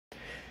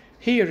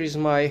Here is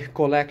my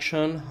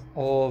collection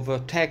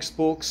of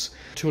textbooks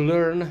to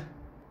learn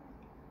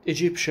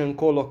Egyptian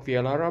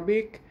colloquial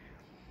Arabic.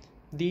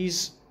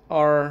 These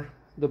are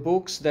the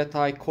books that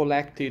I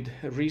collected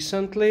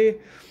recently,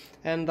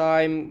 and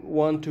I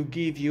want to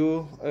give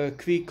you a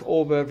quick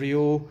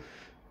overview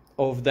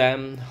of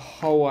them,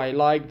 how I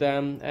like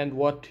them, and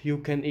what you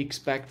can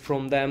expect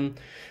from them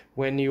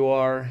when you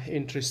are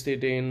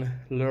interested in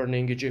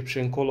learning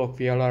Egyptian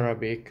colloquial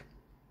Arabic.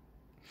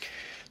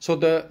 So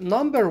the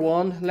number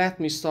one, let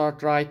me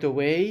start right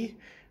away,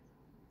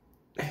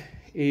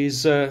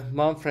 is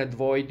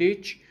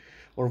M.Woidich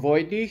or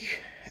Woidich,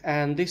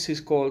 and this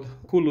is called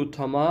Kullu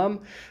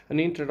Tamam, an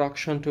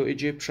introduction to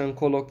Egyptian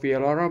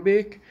colloquial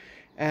Arabic.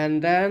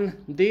 And then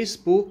this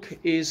book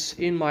is,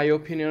 in my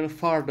opinion,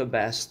 far the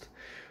best.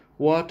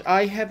 What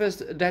I have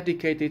is a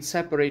dedicated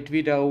separate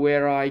video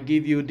where I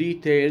give you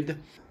detailed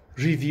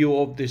review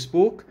of this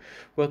book,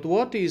 but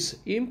what is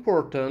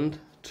important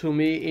to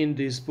me in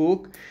this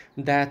book,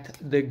 that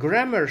the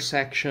grammar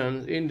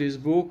sections in this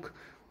book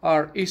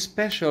are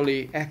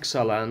especially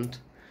excellent.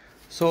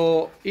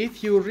 So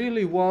if you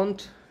really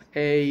want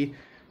a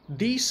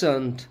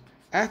decent,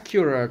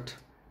 accurate,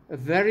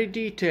 very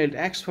detailed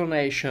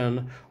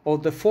explanation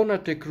of the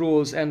phonetic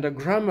rules and the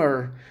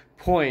grammar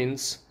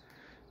points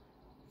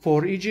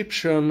for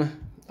Egyptian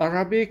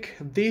Arabic,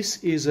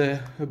 this is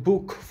a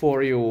book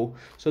for you.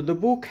 So the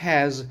book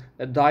has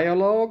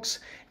dialogues,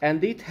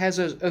 and it has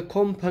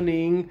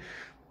accompanying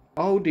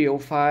audio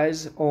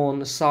files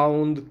on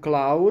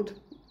SoundCloud,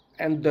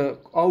 and the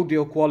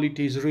audio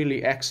quality is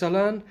really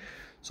excellent.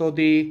 So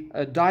the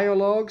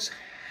dialogues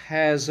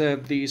has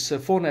this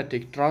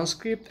phonetic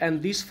transcript,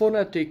 and this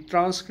phonetic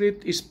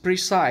transcript is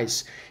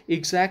precise,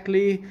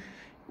 exactly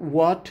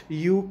what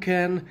you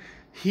can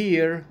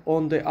hear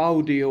on the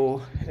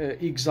audio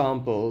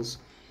examples.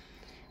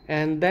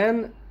 And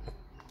then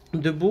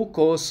the book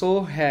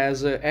also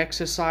has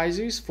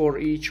exercises for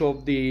each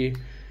of the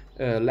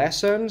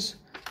lessons.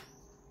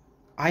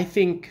 I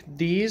think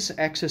these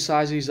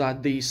exercises are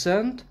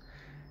decent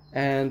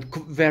and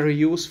very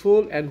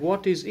useful, and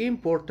what is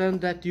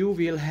important, that you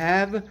will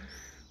have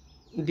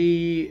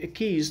the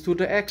keys to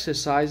the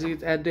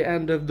exercises at the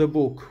end of the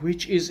book,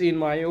 which is, in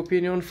my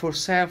opinion, for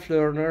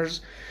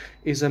self-learners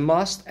is a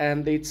must,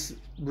 and it's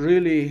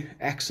really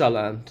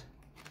excellent.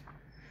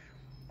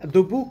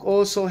 The book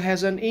also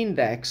has an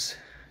index,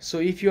 so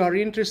if you are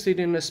interested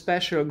in a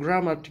special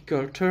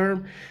grammatical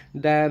term,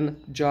 then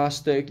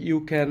just you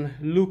can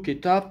look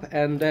it up,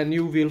 and then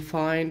you will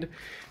find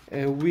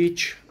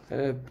which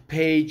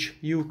page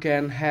you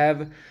can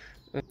have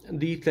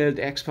detailed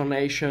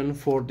explanation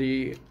for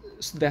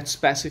that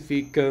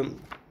specific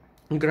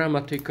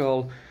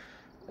grammatical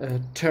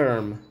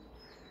term.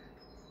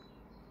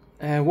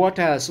 What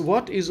else?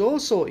 What is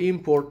also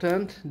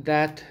important,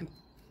 that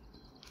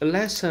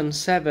lesson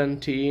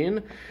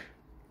 17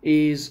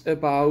 is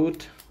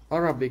about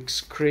Arabic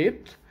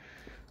script.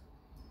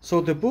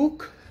 So the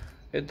book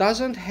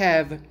doesn't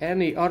have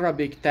any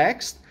Arabic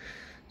text,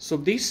 so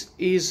this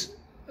is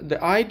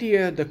the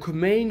idea, the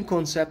main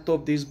concept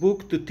of this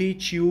book, to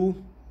teach you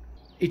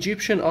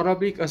Egyptian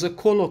Arabic as a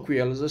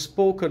colloquial, as a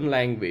spoken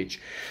language.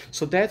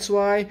 So that's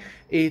why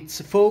it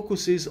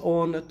focuses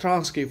on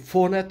transcript,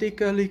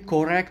 phonetically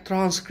correct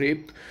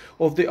transcript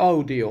of the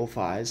audio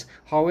files.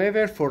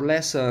 However, for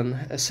lesson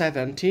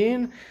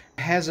 17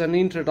 has an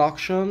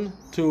introduction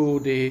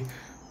to the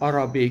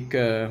Arabic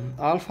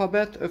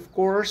alphabet, of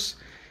course,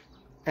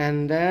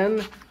 and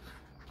then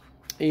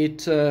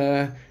it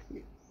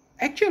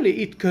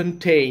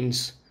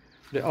contains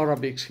the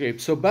Arabic script.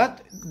 So,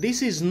 but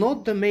this is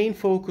not the main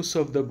focus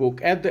of the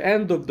book. At the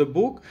end of the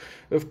book,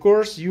 of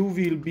course, you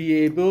will be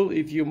able,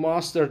 if you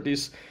master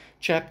this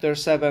chapter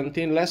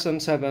 17, lesson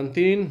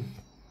 17,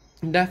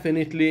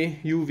 definitely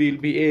you will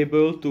be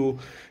able to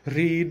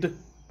read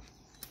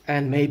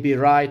and maybe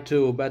write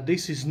too. But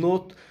this is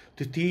not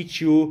to teach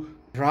you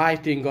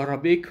writing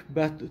Arabic,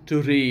 but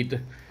to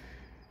read.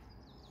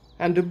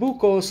 And the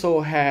book also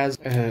has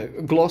a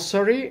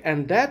glossary,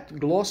 and that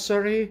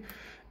glossary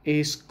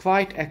is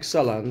quite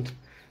excellent.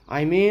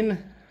 I mean,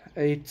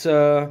 it's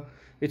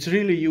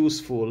really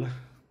useful.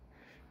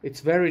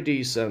 It's very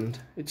decent.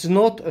 It's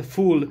not a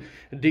full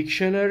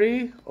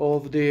dictionary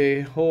of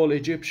the whole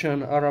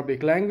Egyptian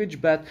Arabic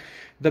language, but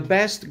the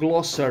best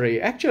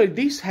glossary. Actually,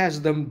 this has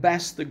the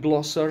best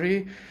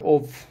glossary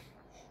of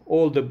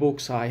all the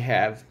books I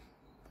have.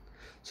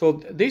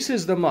 So this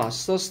is the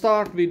must. So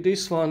start with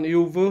this one,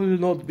 you will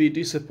not be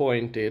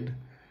disappointed.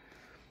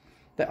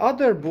 The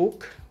other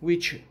book,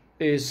 which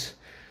is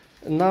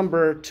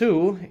number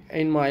 2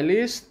 in my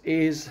list,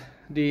 is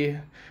the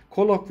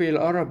Colloquial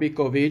Arabic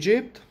of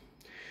Egypt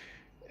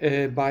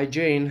by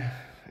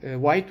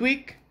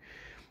J.Wightwick,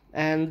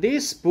 and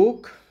this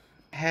book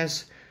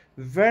has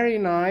very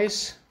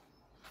nice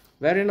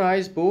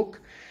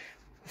book.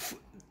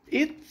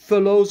 It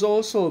follows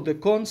also the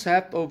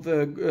concept of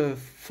the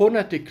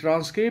phonetic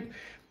transcript,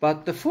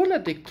 but the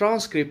phonetic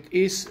transcript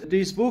is,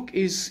 this book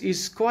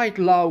is quite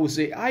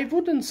lousy. I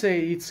wouldn't say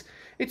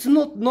it's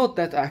not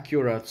that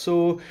accurate.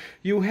 So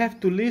you have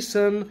to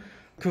listen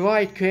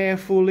quite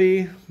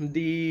carefully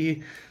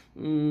the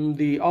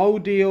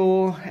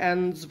audio,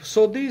 and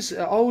so this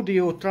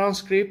audio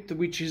transcript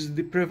which is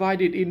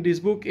provided in this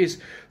book is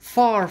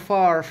far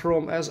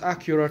from as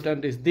accurate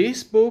as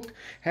this book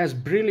has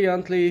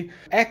brilliantly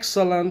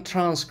excellent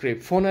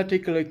transcript,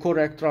 phonetically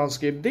correct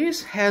transcript.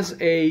 This has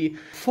a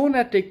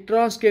phonetic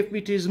transcript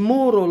which is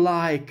more or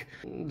like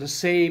the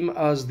same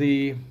as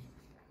the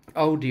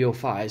audio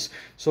files.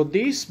 So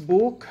this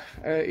book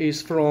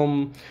is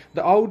from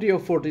the audio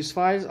for these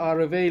files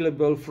are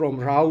available from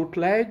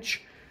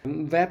Routledge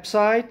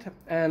website,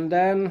 and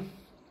then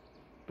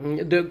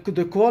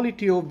the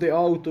quality of the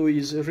audio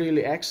is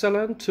really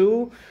excellent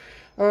too.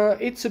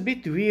 It's a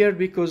bit weird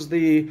because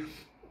the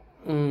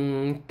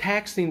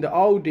text in the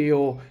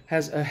audio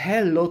has a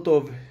hell lot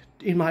of,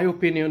 in my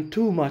opinion,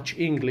 too much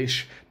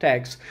English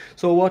text.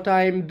 So what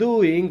I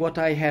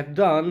have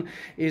done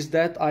is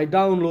that I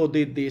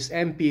downloaded these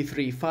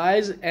MP3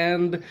 files,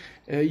 and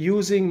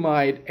using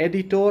my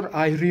editor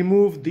I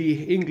removed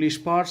the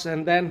English parts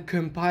and then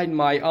compiled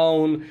my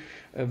own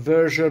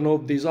version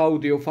of these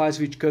audio files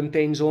which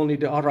contains only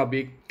the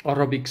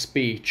Arabic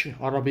speech,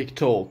 Arabic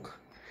talk.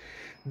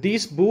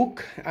 This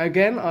book,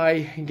 again,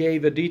 I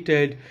gave a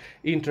detailed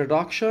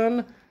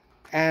introduction,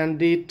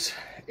 and it's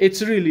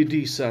really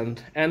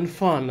decent and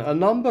fun. A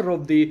number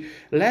of the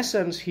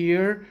lessons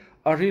here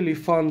are really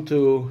fun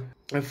to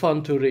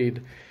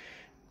read.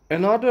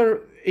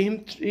 Another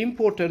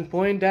important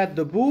point that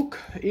the book,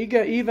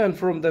 even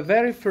from the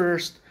very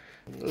first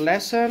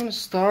lesson,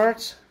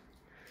 starts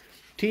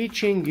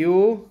teaching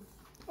you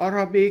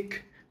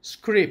Arabic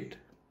script,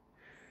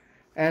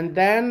 and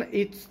then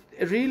it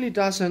really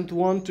doesn't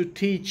want to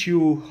teach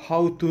you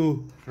how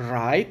to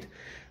write,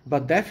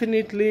 but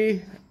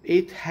definitely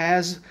it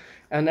has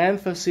an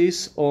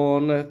emphasis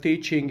on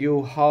teaching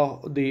you how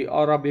the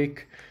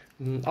Arabic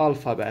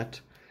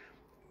alphabet.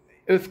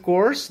 Of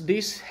course,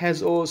 this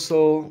has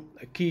also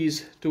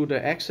keys to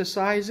the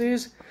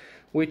exercises,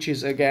 which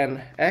is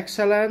again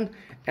excellent.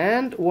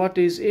 And what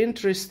is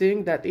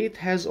interesting, that it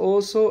has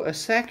also a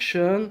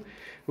section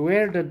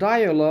where the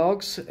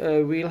dialogues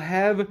will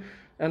have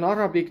an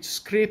Arabic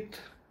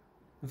script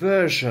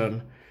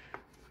version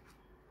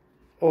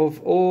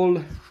of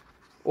all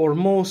or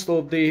most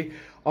of the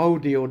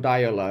audio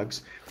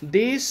dialogues.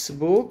 This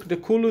book, the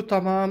Kullu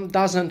Tamam,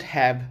 doesn't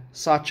have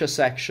such a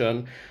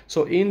section.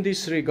 So in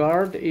this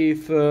regard,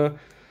 if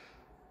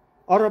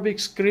Arabic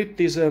script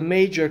is a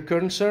major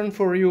concern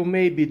for you,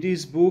 maybe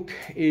this book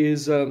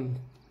is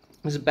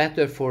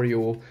better for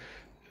you.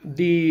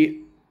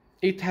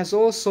 It has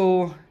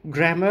also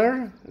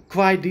grammar,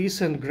 quite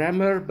decent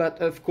grammar, but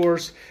of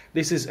course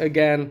this is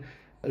again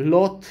a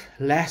lot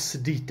less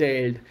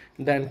detailed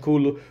than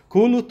Kullu.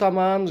 Kullu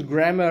Tamam's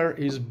grammar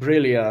is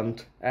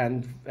brilliant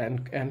and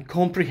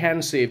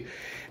comprehensive.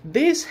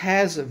 This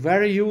has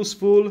very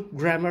useful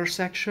grammar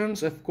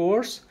sections, of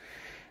course,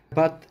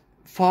 but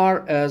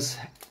far as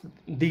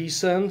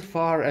decent,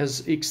 far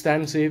as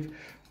extensive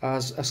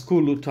as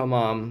Kullu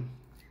Tamam,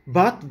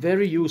 but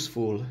very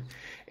useful.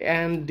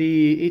 And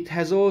it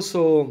has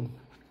also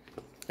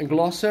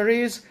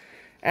glossaries,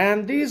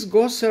 and these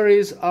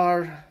glossaries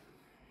are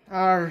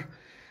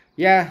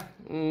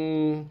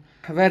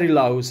very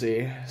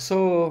lousy.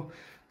 So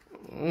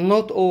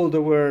not all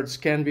the words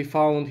can be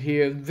found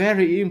here.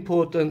 Very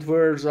important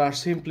words are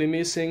simply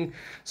missing.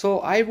 So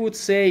I would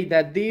say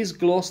that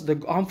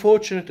the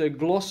unfortunate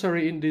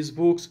glossary in these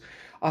books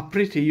are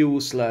pretty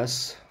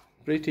useless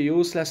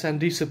and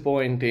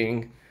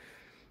disappointing.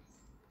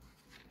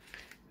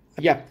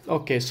 Yeah,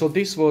 okay, so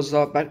this was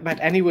but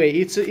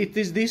anyway, this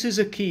is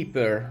a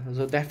keeper.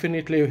 So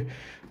definitely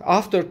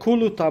after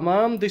Kullu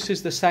Tamam, this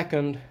is the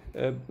second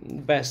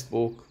best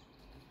book.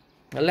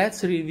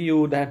 Let's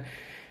review that.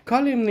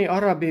 Kallimni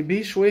Arabi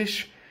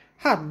Bishweesh,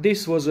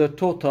 this was a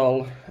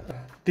total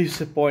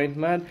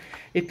disappointment.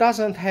 It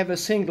doesn't have a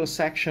single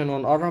section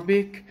on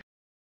Arabic.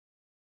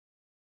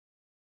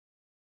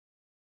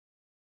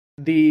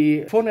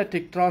 The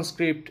phonetic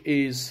transcript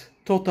is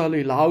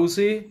totally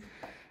lousy,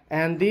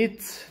 and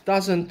it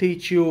doesn't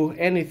teach you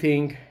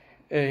anything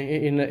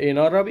in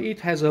Arabic. It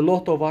has a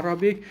lot of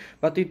Arabic,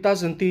 but it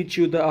doesn't teach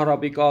you the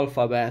Arabic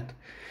alphabet.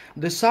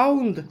 The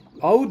sound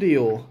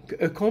audio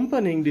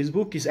accompanying this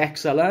book is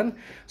excellent.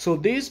 So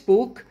this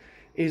book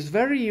is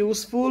very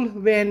useful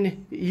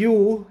when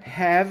you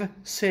have,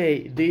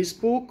 say, this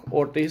book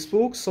or this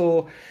book,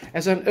 so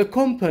as an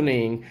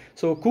accompanying.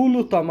 So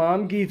Kullu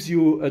Tamam gives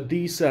you a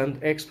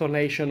decent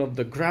explanation of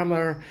the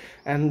grammar,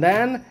 and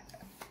then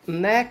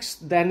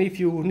if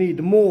you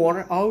need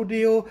more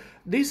audio,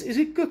 this is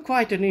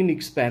quite an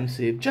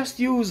inexpensive. Just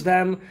use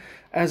them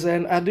as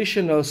an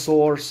additional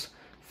source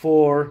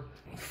for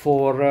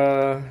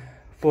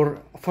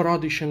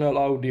additional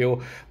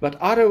audio. But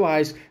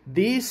otherwise,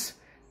 this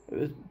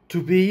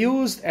to be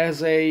used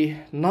as a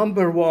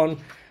 #1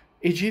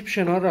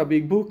 Egyptian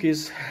Arabic book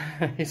is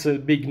it's a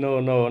big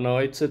no.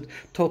 It's a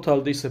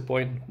total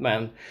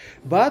disappointment.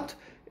 But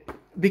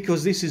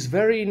because this is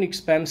very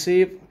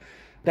inexpensive,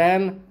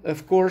 Then,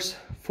 of course,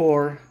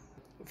 for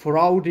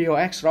audio,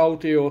 extra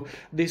audio,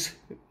 this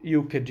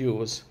you could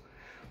use.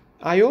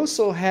 I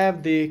also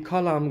have the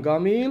Kalaam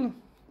Gamiil,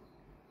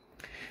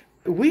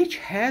 which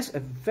has a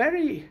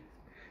very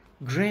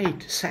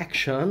great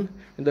section,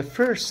 in the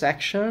first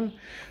section,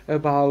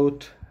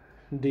 about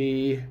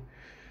the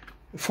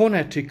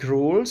phonetic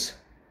rules,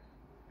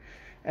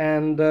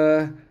 and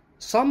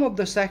some of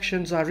the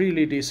sections are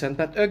really decent,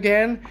 but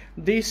again,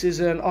 this is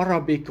an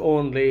Arabic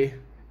only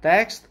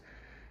text.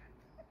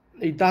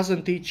 It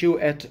doesn't teach you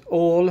at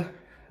all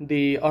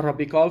the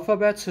Arabic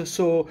alphabet,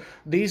 so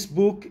this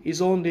book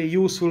is only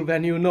useful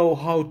when you know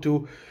how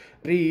to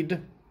read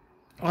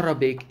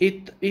Arabic.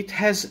 It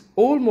has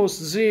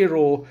almost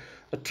zero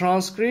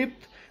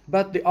transcript,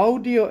 but the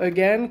audio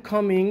again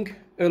coming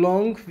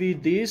along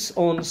with this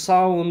on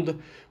SoundCloud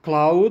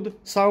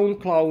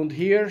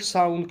here,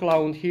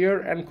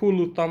 and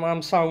Kullu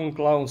Tamam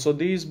SoundCloud. So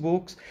these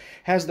books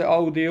has the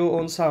audio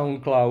on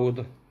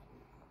SoundCloud.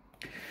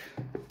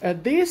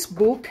 This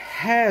book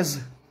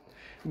has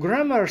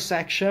grammar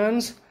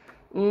sections,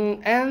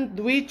 and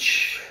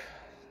which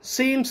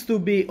seems to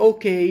be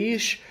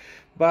okay-ish,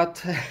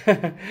 but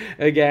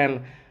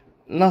again,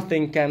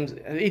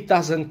 it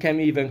doesn't come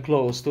even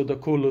close to the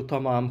Kullu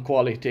Tamam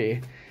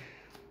quality.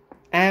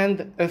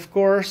 And of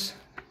course,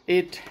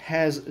 it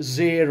has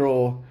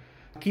zero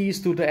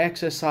keys to the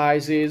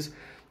exercises,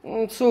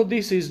 so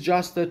this is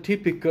just a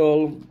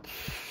typical,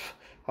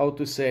 how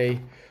to say,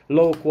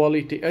 low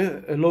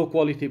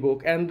quality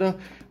book. And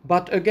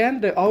but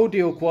again, the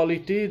audio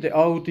quality, the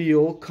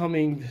audio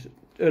coming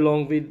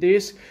along with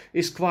this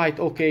is quite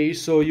okay,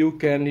 so you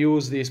can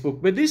use this book.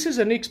 But this is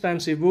an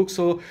expensive book,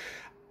 so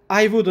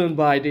I wouldn't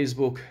buy this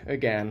book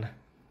again.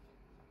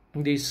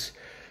 This,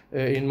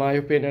 in my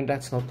opinion,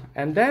 that's not.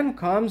 And then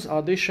comes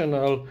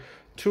additional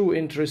two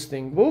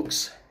interesting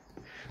books.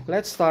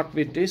 Let's start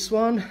with this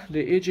one,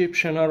 the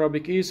Egyptian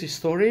Arabic Easy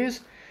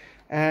Stories.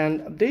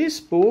 And this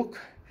book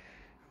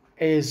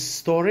is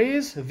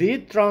stories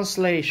with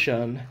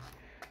translation.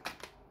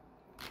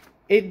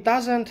 It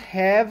doesn't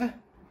have,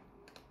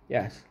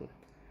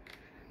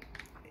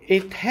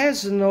 it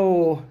has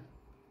no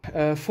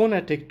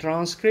phonetic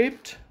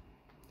transcript.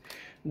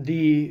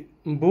 The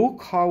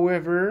book,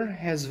 however,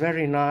 has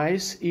very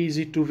nice,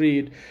 easy to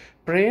read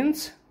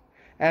prints,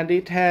 and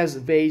it has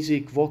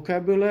basic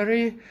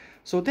vocabulary.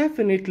 So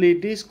definitely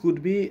this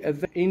could be a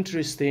very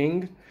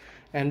interesting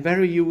and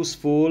very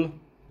useful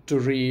to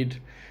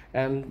read.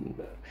 And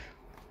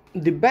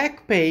the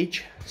back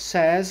page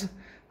says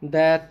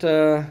that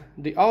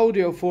the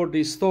audio for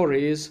these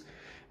stories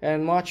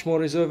and much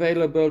more is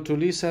available to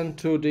listen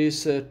to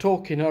this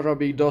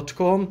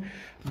talkinarabic.com,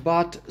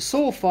 but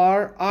so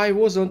far I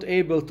wasn't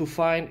able to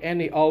find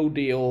any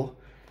audio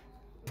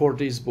for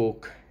this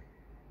book.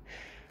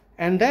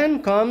 And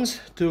then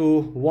comes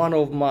to one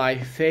of my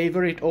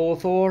favorite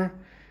author,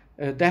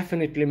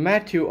 definitely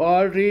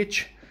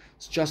M.Aldrich.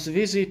 Just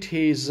visit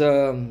his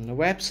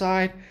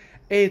website.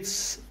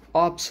 It's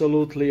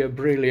absolutely a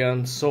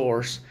brilliant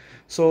source.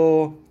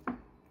 So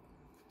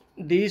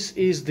this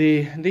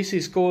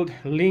is called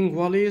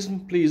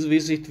Lingualism. Please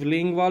visit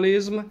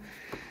Lingualism.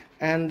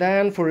 And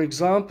then, for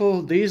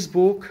example, this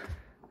book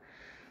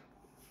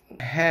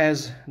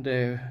has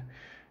the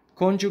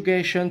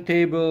conjugation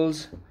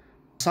tables,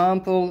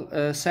 sample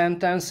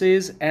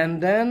sentences,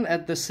 and then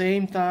at the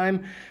same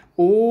time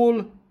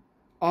all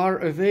are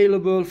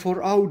available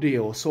for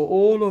audio. So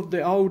all of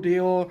the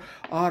audio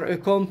are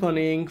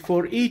accompanying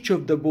for each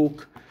of the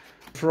book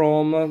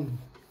from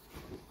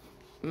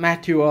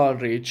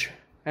M.Aldrich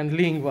and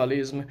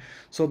Lingualism.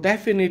 So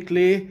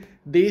definitely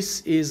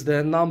this is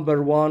the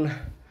 #1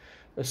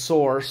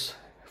 source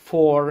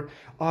for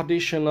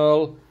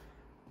additional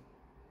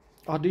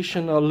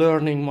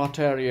learning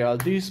material.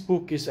 This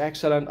book is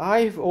excellent.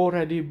 I've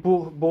already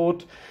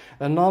bought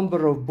a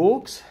number of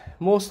books.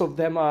 Most of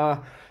them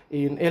are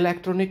in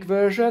electronic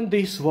version.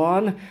 This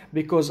one,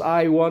 because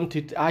I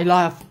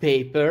love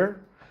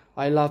paper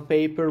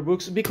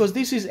books, because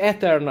this is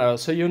eternal.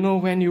 So you know,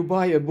 when you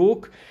buy a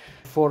book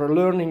for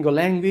learning a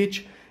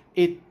language,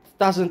 it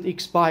doesn't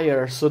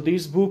expire. So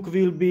this book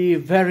will be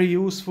very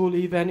useful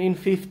even in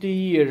 50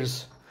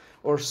 years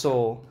or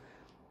so.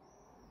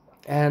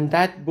 And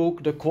that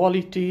book, the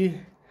quality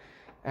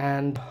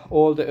and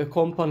all the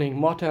accompanying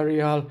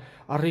material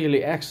are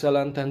really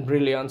excellent and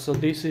brilliant. So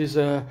this is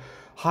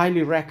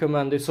highly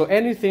recommended. So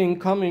anything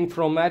coming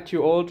from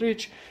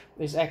M.Aldrich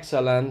is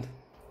excellent.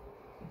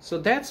 So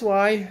that's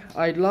why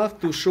I'd love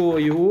to show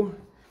you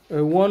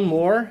one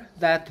more.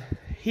 That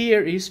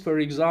here is, for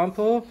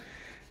example,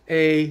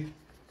 a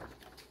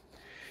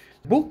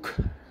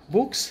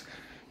books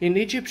in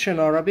Egyptian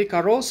Arabic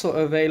are also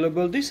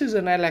available. This is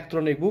an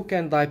electronic book,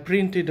 and I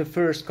printed the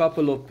first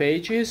couple of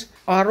pages.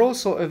 Are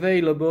also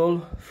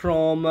available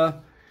from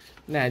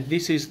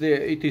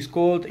it is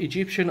called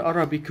Egyptian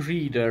Arabic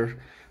Reader.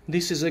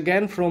 This is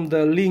again from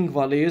the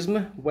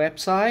Lingualism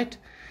website.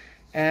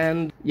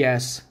 And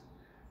yes,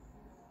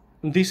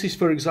 this is,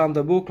 for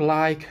example, the book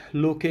Like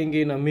Looking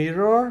in a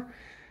Mirror,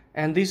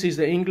 and this is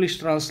the English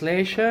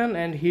translation.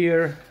 And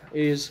here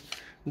is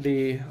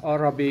the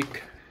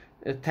Arabic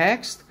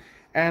text,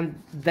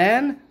 and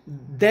then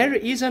there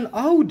is an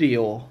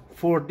audio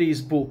for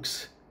these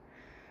books.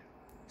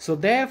 So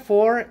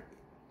therefore,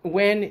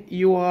 when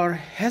you are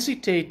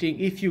hesitating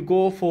if you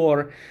go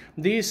for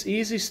these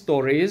easy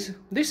stories,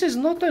 this is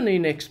not an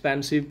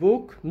inexpensive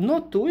book,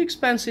 not too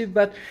expensive,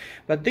 but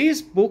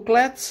these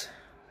booklets,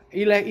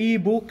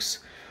 e-books,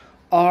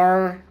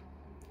 are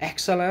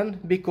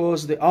excellent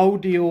because the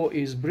audio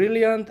is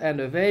brilliant and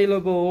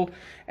available,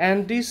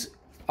 and these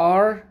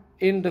are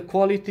in the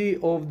quality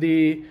of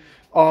the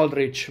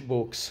M.Aldrich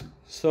books.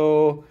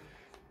 So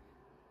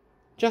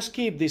just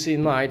keep this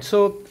in mind.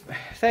 So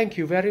thank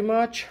you very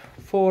much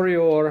for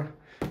your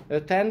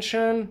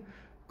attention.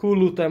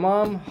 Kullu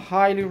Tamam,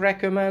 highly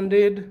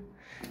recommended.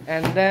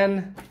 And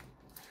then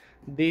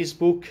this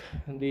book,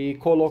 the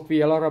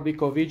Colloquial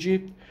Arabic of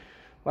Egypt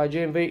by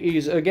J.Wightwick,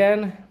 is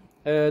again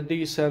a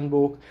decent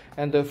book.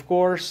 And of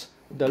course,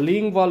 the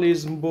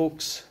Lingualism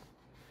books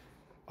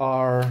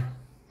are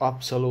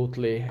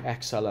absolutely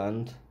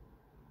excellent.